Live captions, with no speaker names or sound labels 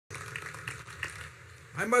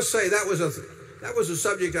I must say that was a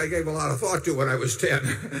subject I gave a lot of thought to when I was 10.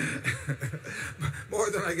 More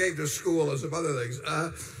than I gave to school and some other things.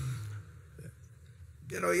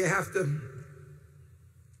 You have to,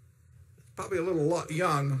 probably a little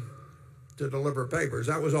young to deliver papers.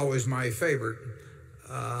 That was always my favorite.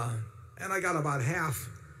 And I got about half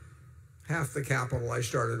the capital I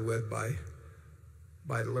started with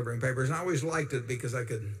by delivering papers. And I always liked it because I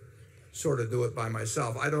could sort of do it by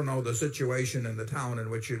myself. I don't know the situation in the town in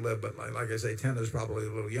which you live, but like I say, 10 is probably a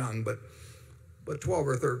little young, but 12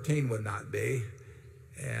 or 13 would not be.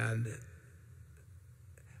 And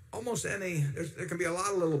almost there can be a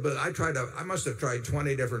lot of little bit. I must have tried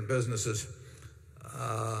 20 different businesses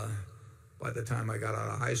by the time I got out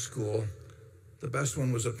of high school. The best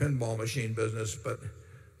one was a pinball machine business, but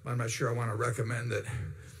I'm not sure I want to recommend that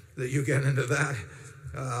you get into that.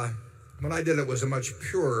 When I did it was a much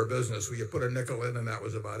purer business where you put a nickel in and that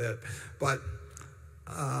was about it. But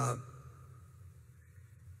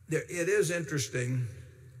it is interesting.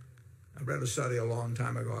 I read a study a long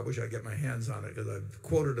time ago. I wish I'd get my hands on it because I've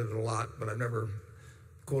quoted it a lot, but I've never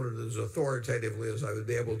quoted it as authoritatively as I would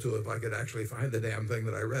be able to if I could actually find the damn thing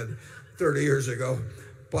that I read 30 years ago.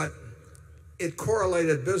 But it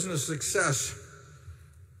correlated business success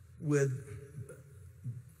with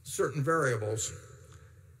certain variables.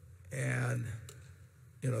 And,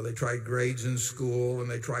 they tried grades in school, and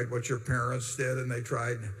they tried what your parents did, and they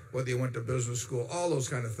tried whether you went to business school, all those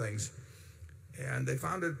kind of things. And they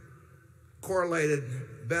found it correlated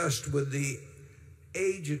best with the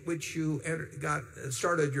age at which you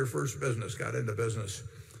started your first business, got into business.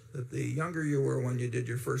 That the younger you were when you did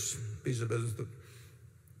your first piece of business, that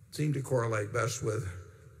seemed to correlate best with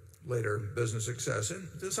later business success. And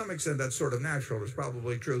to some extent, that's sort of natural. It's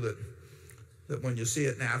probably true that when you see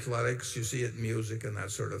it in athletics, you see it in music and that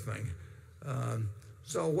sort of thing.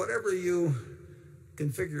 So whatever you can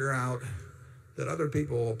figure out that other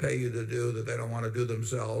people will pay you to do that they don't want to do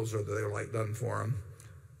themselves or that they like done for them,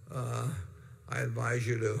 I advise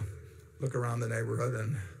you to look around the neighborhood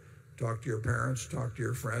and talk to your parents, talk to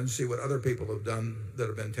your friends, see what other people have done that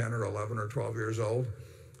have been 10 or 11 or 12 years old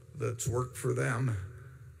that's worked for them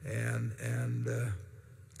and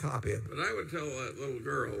copy it. But I would tell that little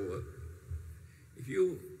girl that if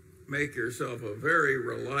you make yourself a very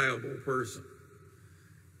reliable person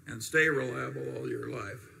and stay reliable all your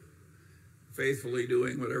life, faithfully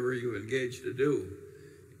doing whatever you engage to do,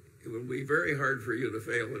 it will be very hard for you to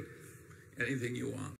fail at anything you want.